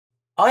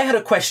I had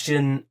a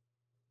question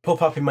pop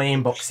up in my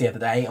inbox the other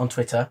day on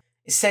Twitter.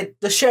 It said,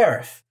 "The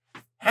Sheriff,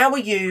 how are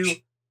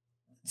you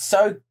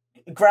so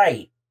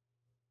great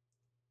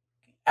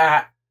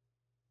at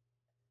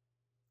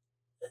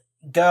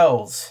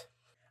girls?"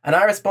 And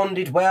I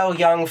responded, "Well,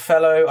 young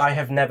fellow I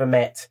have never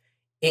met,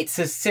 it's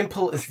as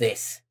simple as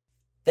this.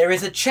 There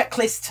is a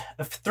checklist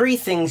of 3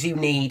 things you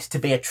need to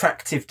be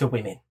attractive to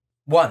women.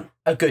 1,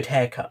 a good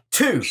haircut.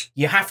 2,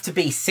 you have to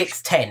be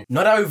 6'10",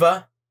 not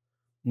over,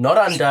 not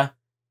under,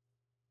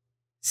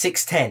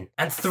 6'10".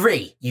 And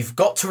 3, you've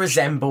got to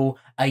resemble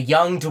a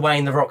young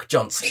Dwayne The Rock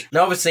Johnson."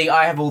 Now, obviously,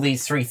 I have all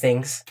these 3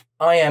 things.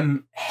 I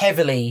am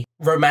heavily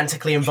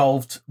romantically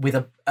involved with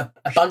a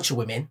bunch of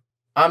women.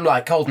 I'm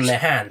like holding their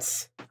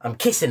hands. I'm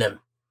kissing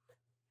them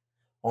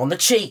on the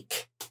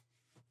cheek.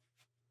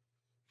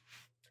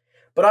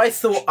 But I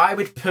thought I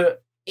would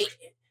put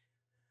it.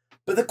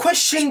 But the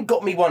question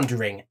got me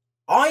wondering.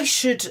 I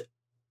should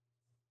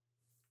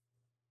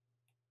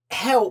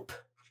help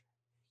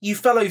you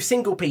fellow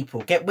single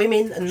people get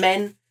women and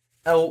men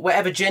or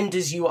whatever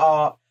genders you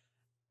are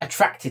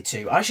attracted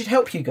to. I should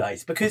help you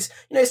guys because,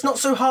 you know, it's not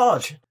so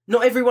hard.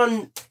 Not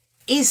everyone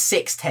is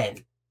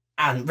 6'10"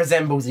 and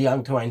resembles a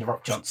young Dwayne The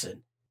Rock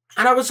Johnson.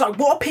 And I was like,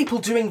 what are people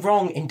doing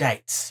wrong in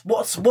dates?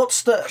 What's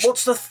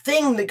the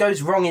thing that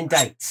goes wrong in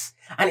dates?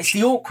 And it's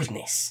the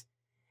awkwardness.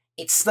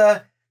 It's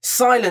the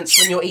silence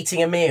when you're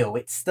eating a meal.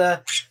 It's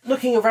the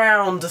looking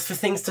around for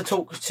things to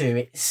talk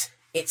to.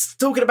 It's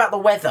talking about the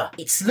weather.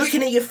 It's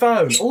looking at your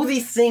phone. All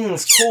these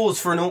things cause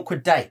for an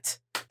awkward date.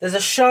 There's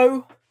a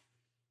show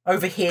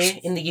over here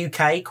in the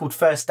UK called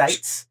First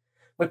Dates,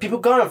 where people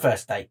go on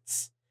first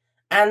dates.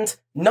 And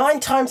 9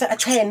 times out of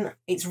 10,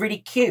 it's really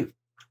cute.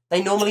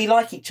 They normally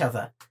like each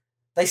other.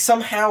 They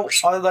somehow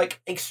are,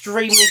 like,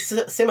 extremely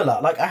similar.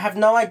 Like, I have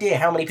no idea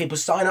how many people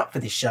sign up for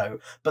this show,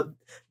 but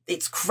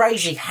it's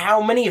crazy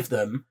how many of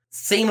them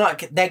seem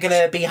like they're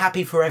going to be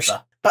happy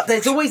forever. But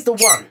there's always the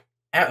one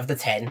out of the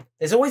 10.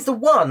 There's always the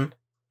one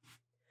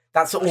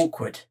that's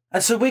awkward.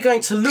 And so we're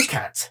going to look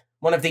at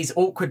one of these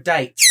awkward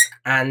dates,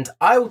 and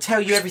I will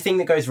tell you everything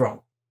that goes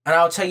wrong. And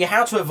I'll tell you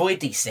how to avoid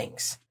these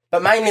things.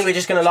 But mainly we're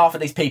just going to laugh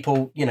at these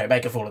people, you know,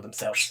 make a fool of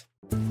themselves.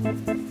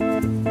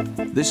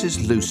 This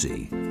is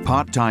Lucy,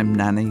 part-time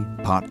nanny,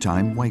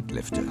 part-time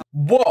weightlifter.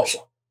 Whoa!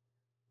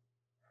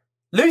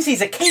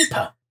 Lucy's a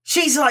keeper.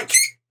 She's like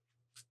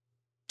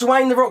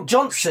Dwayne The Rock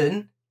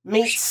Johnson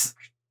meets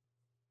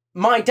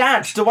my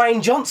dad,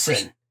 Dwayne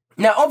Johnson.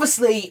 Now,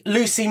 obviously,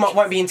 Lucy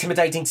won't be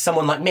intimidating to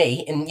someone like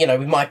me, in, you know,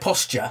 with my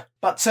posture.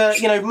 But,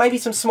 you know, maybe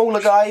some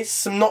smaller guys,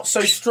 some not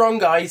so strong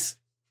guys,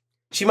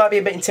 she might be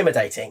a bit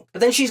intimidating.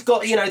 But then she's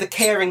got, you know, the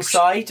caring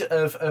side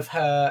of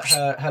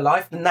her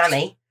life, the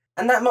nanny.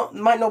 And that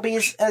might not be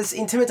as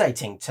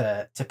intimidating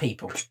to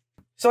people.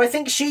 So I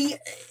think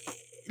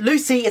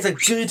Lucy is a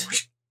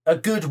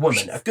good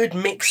woman, a good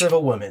mix of a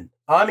woman.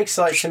 I'm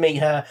excited to meet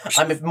her.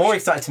 I'm more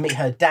excited to meet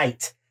her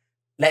date.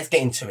 Let's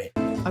get into it.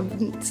 I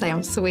wouldn't say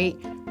I'm sweet.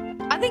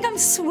 I think I'm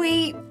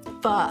sweet,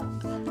 but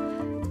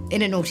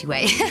in a naughty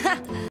way.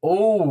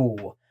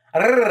 Oh.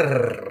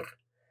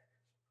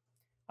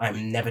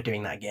 I'm never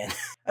doing that again.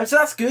 And so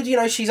that's good. You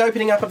know, she's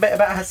opening up a bit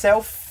about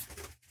herself.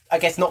 I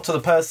guess not to the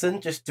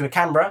person, just to a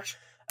camera.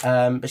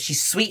 But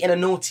she's sweet in a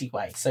naughty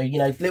way. So, you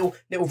know, little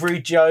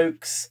rude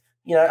jokes.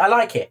 You know, I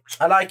like it.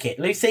 I like it.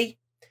 Lucy,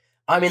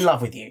 I'm in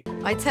love with you.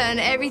 I turn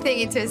everything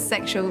into a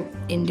sexual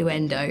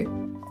innuendo.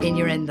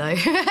 Innuendo.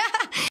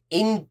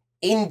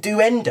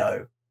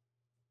 Innuendo.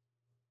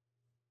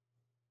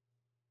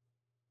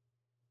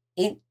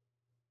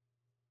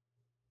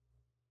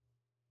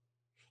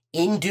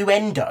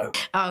 Innuendo.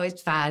 Oh,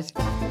 it's bad.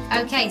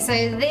 Okay, so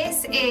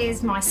this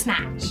is my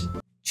snatch.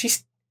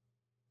 Did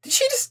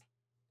she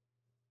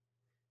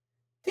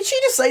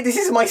just say this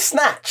is my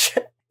snatch?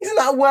 Isn't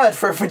that a word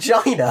for a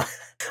vagina?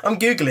 I'm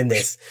Googling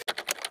this.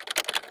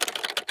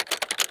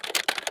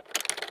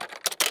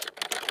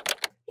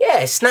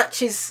 Yeah,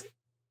 snatch is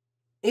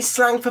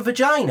slang for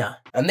vagina.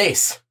 And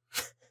this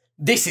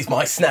is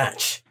my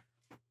snatch.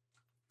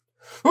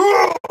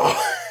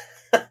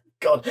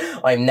 God,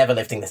 I'm never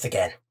lifting this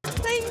again.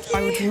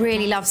 I would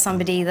really love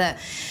somebody that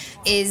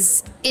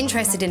is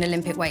interested in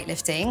Olympic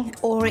weightlifting,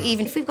 or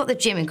even if we've got the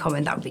gym in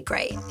common, that would be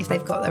great, if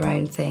they've got their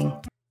own thing.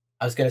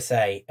 I was going to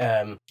say,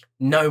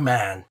 no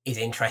man is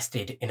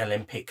interested in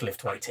Olympic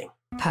lift weighting.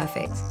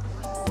 Perfect.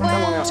 Don't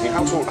mind me asking,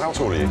 how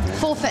tall are you?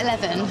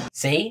 4'11".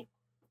 See?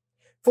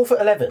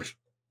 4'11".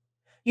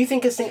 You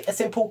think a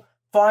simple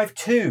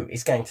 5'2"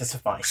 is going to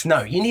suffice?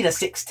 No, you need a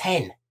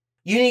 6'10".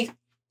 You need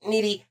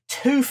nearly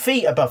 2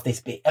 feet above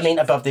this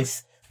above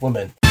this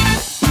woman.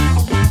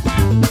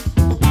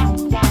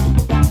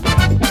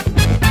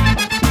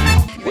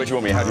 Where do you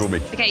want me? How do you want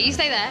me? Okay, you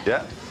stay there.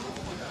 Yeah.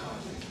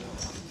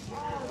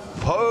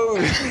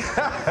 Pose.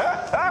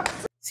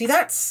 See,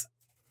 that's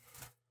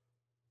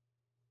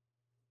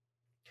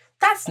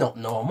not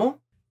normal.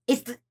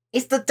 It's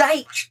the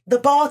date, the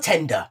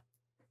bartender.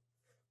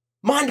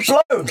 Mind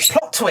blown,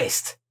 plot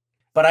twist.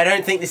 But I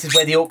don't think this is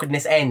where the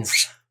awkwardness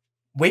ends.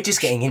 We're just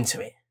getting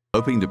into it.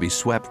 Hoping to be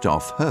swept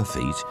off her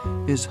feet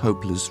is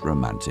hopeless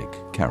romantic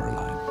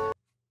Caroline.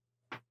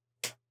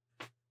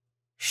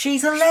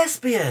 She's a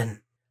lesbian.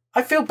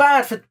 I feel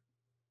bad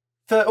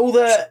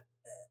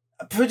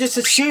for just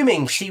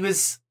assuming she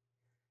was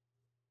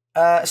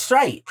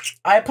straight.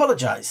 I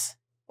apologise.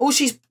 Or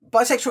she's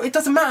bisexual. It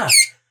doesn't matter.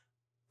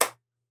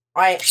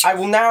 I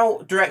will now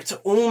direct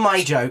all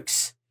my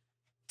jokes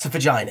to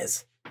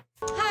vaginas.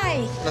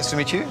 Hi. Nice to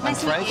meet you.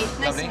 Nice to meet you.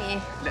 Nice to meet you.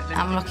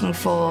 I'm looking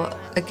for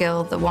a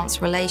girl that wants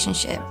a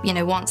relationship, you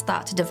know, wants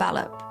that to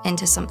develop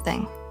into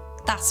something.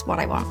 That's what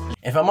I want.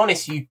 If I'm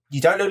honest, you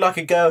don't look like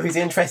a girl who's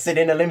interested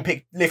in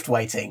Olympic lift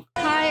weighting.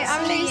 Hi,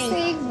 I'm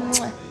Lucy.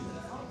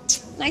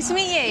 Nice to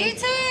meet you. You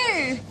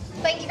too.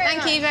 Thank you very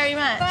much. Thank you very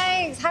much.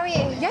 Thanks. How are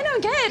you? Yeah, no,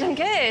 I'm good. I'm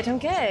good. I'm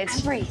good.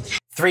 And breathe.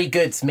 3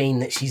 goods mean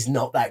that she's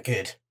not that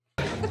good.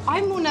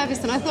 I'm more nervous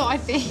than I thought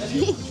I'd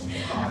be.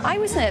 I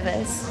was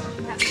nervous.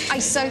 I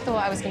so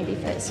thought I was going to be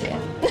first here.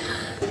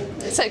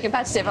 So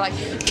competitive. I'm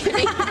like,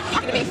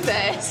 going to be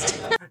first.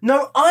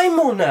 No, I'm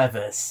more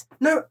nervous.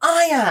 No,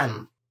 I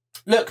am.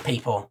 Look,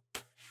 people,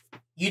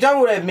 you don't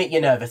want to admit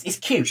you're nervous. It's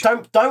cute.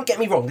 Don't get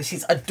me wrong. This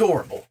is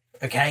adorable.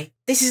 Okay,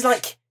 this is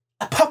like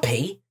a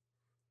puppy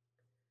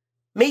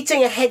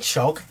meeting a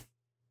hedgehog,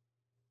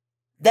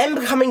 then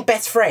becoming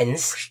best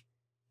friends.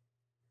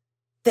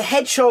 The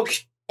hedgehog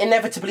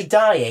inevitably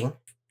dying,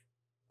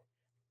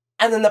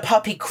 and then the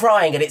puppy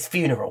crying at its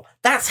funeral.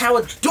 That's how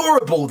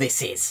adorable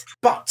this is.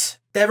 But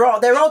there are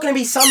going to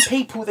be some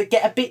people that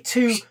get a bit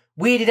too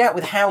weirded out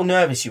with how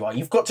nervous you are.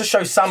 You've got to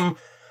show some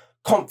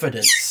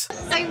confidence.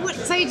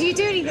 So do you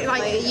do anything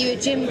like, are you a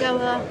gym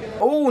goer?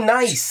 Oh,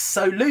 nice.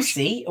 So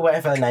Lucy, or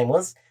whatever her name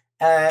was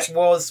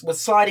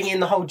sliding in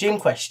the whole gym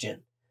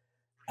question.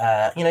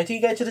 You know, do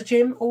you go to the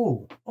gym?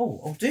 Oh,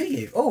 do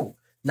you? Oh,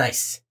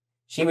 nice.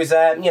 She was,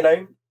 you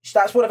know,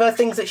 that's one of her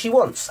things that she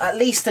wants. At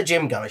least a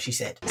gym goer, she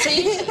said. So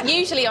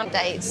usually on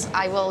dates,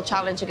 I will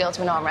challenge a girl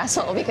to an arm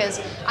wrestle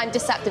because I'm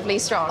deceptively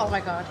strong. Oh my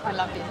God, I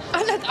love you.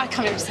 I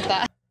can't even say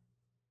that.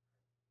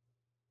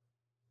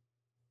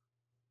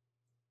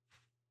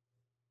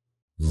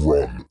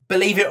 Run.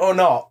 Believe it or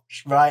not,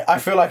 right? I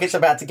feel like it's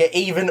about to get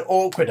even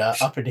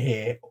awkwarder up in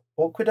here.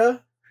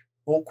 Awkwarder?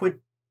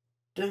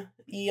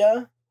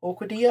 Awkward-ier?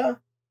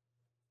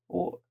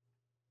 Or...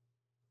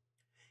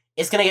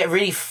 It's going to get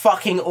really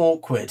fucking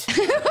awkward.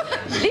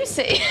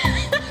 Lucy,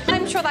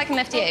 I'm sure that can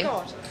lift you. Oh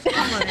God.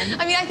 Come on.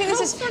 I mean, I think this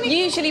is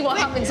usually what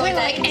happens on We're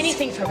like dates.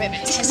 anything for a bit of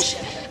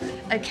attention.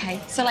 Okay,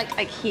 so like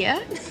here.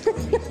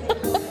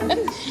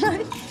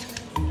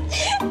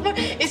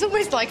 It's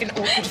almost like an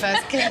awkward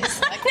first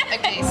kiss. Like,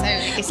 okay, so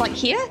It's like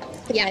here?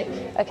 yeah.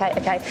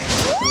 Okay.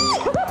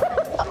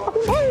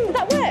 Oh,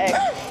 that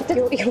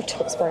worked. Your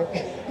top's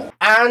broken.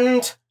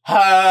 And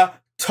her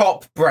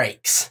top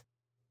breaks.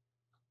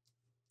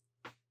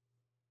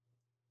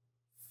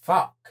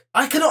 Fuck.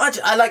 I cannot,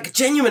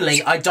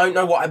 genuinely, I don't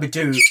know what I would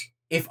do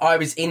if I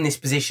was in this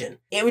position.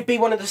 It would be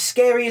one of the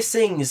scariest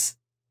things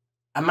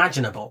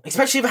imaginable,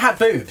 especially if I had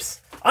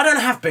boobs. I don't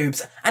have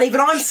boobs, and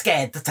even I'm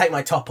scared to take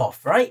my top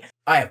off, right?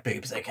 I have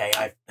boobs, okay?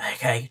 I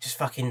have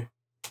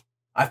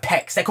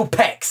pecs. They're called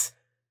pecs.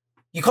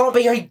 You can't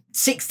be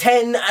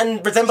 6'10"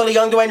 and resemble a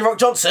young Dwayne Rock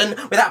Johnson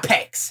without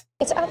pecs.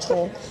 It's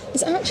actually.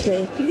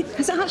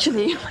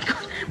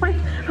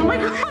 Oh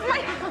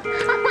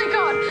my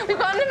God, we've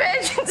got an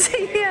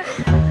emergency here.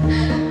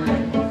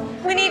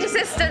 We need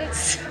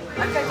assistance.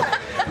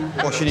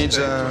 Well, she needs,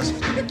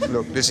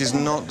 look, this is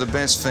not the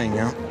best thing,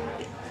 yeah?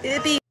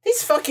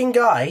 This fucking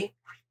guy,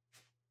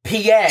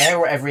 Pierre,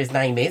 whatever his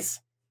name is,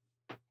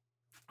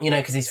 you know,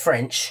 because he's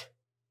French.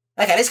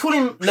 Okay, let's call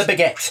him Le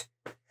Baguette.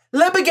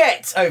 Le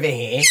Baguette over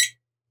here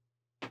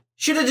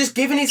should have just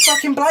given his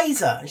fucking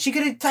blazer. She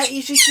could have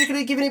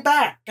given it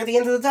back at the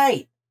end of the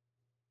date.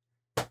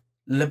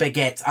 Le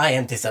Baguette, I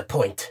am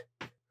disappointed.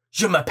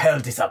 Je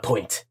m'appelle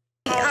disappoint.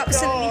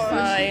 Absolutely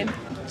fine.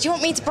 Do you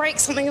want me to break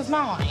something of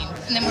mine?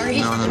 And then we're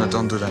even. No,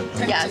 don't do that.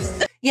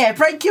 Yes. Yeah,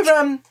 break your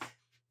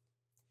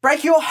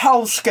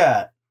whole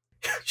skirt.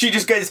 She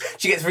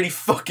gets really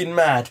fucking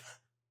mad.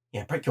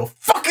 Yeah, break your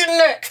fucking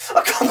neck.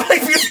 I can't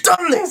believe you've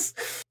done this.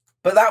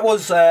 But that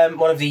was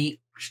one of the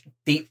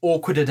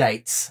awkwarder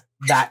dates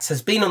that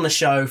has been on the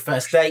show,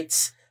 First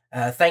Dates.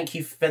 Thank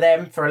you for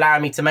them for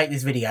allowing me to make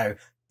this video.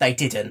 They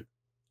didn't.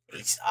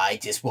 I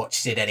just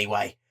watched it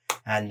anyway,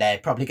 and they're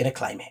probably going to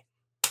claim it.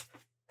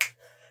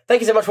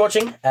 Thank you so much for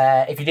watching.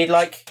 If you did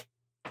like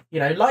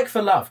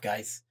for love,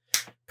 guys.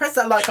 Press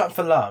that like button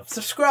for love.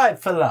 Subscribe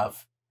for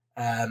love.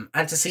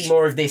 And to see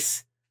more of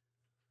this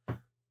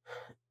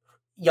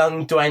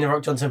young Dwayne The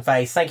Rock Johnson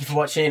face. Thank you for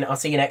watching. I'll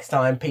see you next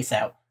time. Peace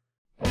out.